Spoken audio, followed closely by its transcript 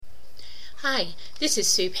Hi, this is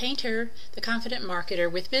Sue Painter, the Confident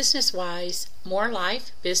Marketer with Business Wise, more life,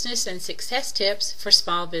 business, and success tips for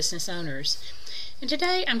small business owners. And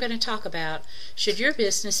today I'm going to talk about, should your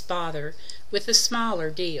business bother with the smaller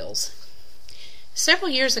deals? Several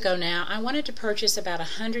years ago now, I wanted to purchase about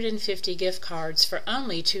 150 gift cards for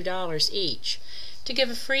only $2 each to give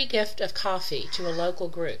a free gift of coffee to a local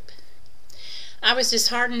group. I was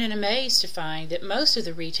disheartened and amazed to find that most of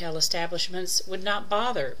the retail establishments would not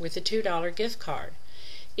bother with the $2 gift card,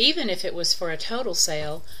 even if it was for a total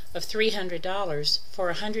sale of $300 for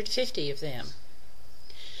 150 of them.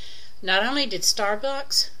 Not only did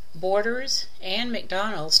Starbucks, Borders, and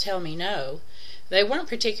McDonald's tell me no, they weren't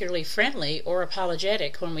particularly friendly or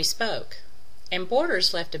apologetic when we spoke, and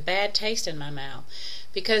Borders left a bad taste in my mouth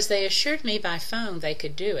because they assured me by phone they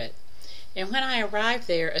could do it. And when I arrived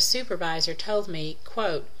there, a supervisor told me,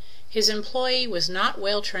 quote, his employee was not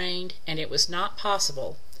well trained and it was not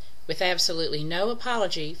possible, with absolutely no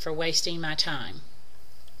apology for wasting my time.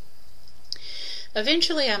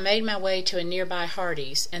 Eventually I made my way to a nearby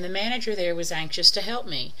Hardee's, and the manager there was anxious to help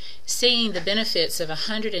me, seeing the benefits of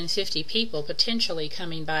 150 people potentially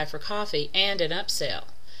coming by for coffee and an upsell.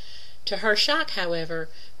 To her shock, however,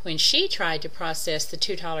 when she tried to process the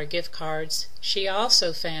 $2 gift cards, she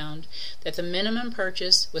also found that the minimum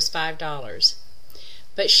purchase was $5.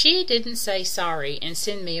 But she didn't say sorry and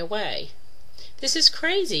send me away. "This is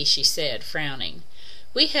crazy," she said, frowning.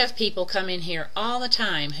 "We have people come in here all the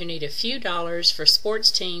time who need a few dollars for sports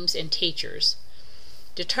teams and teachers."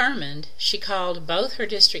 Determined, she called both her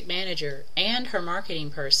district manager and her marketing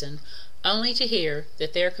person, only to hear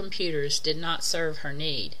that their computers did not serve her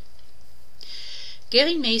need.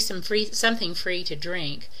 Giving me something free to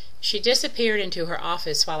drink, she disappeared into her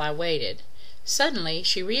office while I waited. Suddenly,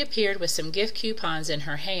 she reappeared with some gift coupons in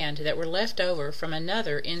her hand that were left over from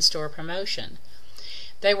another in-store promotion.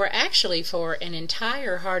 They were actually for an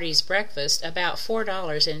entire Hardee's breakfast, about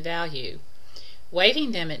 $4 in value.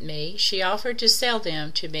 Waving them at me, she offered to sell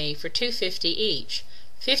them to me for $2.50 each,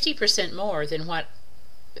 50% more than what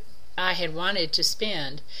I had wanted to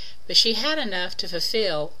spend, but she had enough to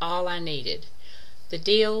fulfill all I needed. The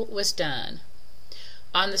deal was done.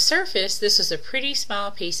 On the surface, this was a pretty small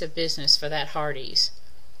piece of business for that Hardee's,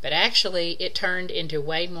 but actually it turned into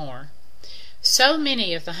way more. So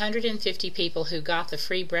many of the 150 people who got the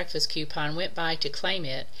free breakfast coupon went by to claim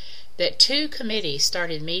it that 2 committees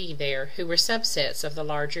started meeting there who were subsets of the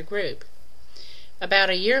larger group. About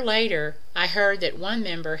a year later, I heard that one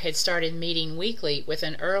member had started meeting weekly with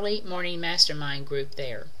an early morning mastermind group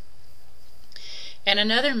there. And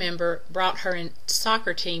another member brought her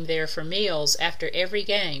soccer team there for meals after every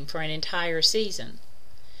game for an entire season.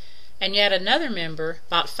 And yet another member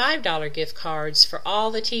bought $5 gift cards for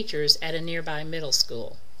all the teachers at a nearby middle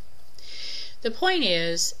school. The point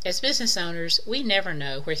is, as business owners, we never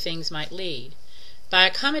know where things might lead. By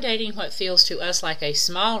accommodating what feels to us like a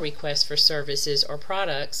small request for services or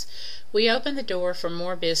products, we open the door for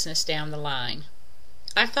more business down the line.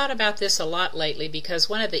 I've thought about this a lot lately because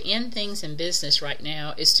one of the in things in business right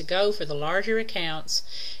now is to go for the larger accounts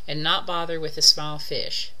and not bother with the small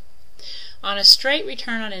fish. On a straight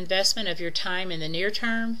return on investment of your time in the near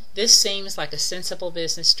term, this seems like a sensible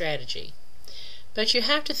business strategy. But you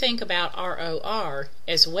have to think about ROR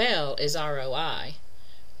as well as ROI.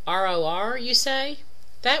 ROR, you say?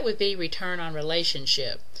 That would be return on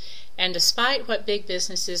relationship. And despite what big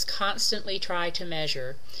businesses constantly try to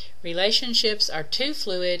measure, relationships are too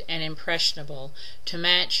fluid and impressionable to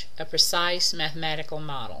match a precise mathematical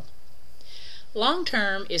model. Long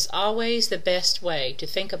term is always the best way to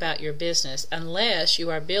think about your business unless you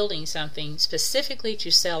are building something specifically to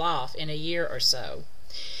sell off in a year or so.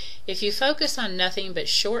 If you focus on nothing but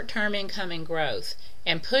short-term income and growth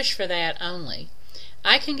and push for that only,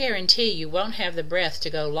 I can guarantee you won't have the breath to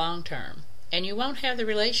go long term. And you won't have the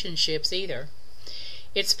relationships either.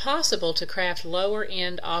 It's possible to craft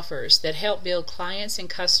lower-end offers that help build clients and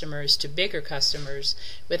customers to bigger customers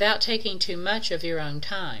without taking too much of your own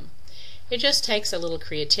time. It just takes a little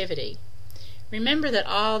creativity. Remember that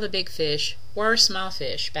all the big fish were small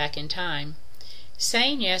fish back in time.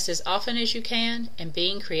 Saying yes as often as you can and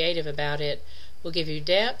being creative about it will give you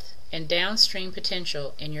depth and downstream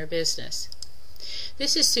potential in your business.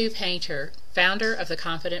 This is Sue Painter, founder of The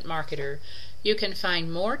Confident Marketer. You can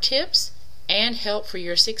find more tips and help for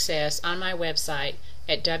your success on my website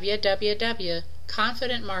at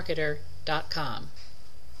www.confidentmarketer.com.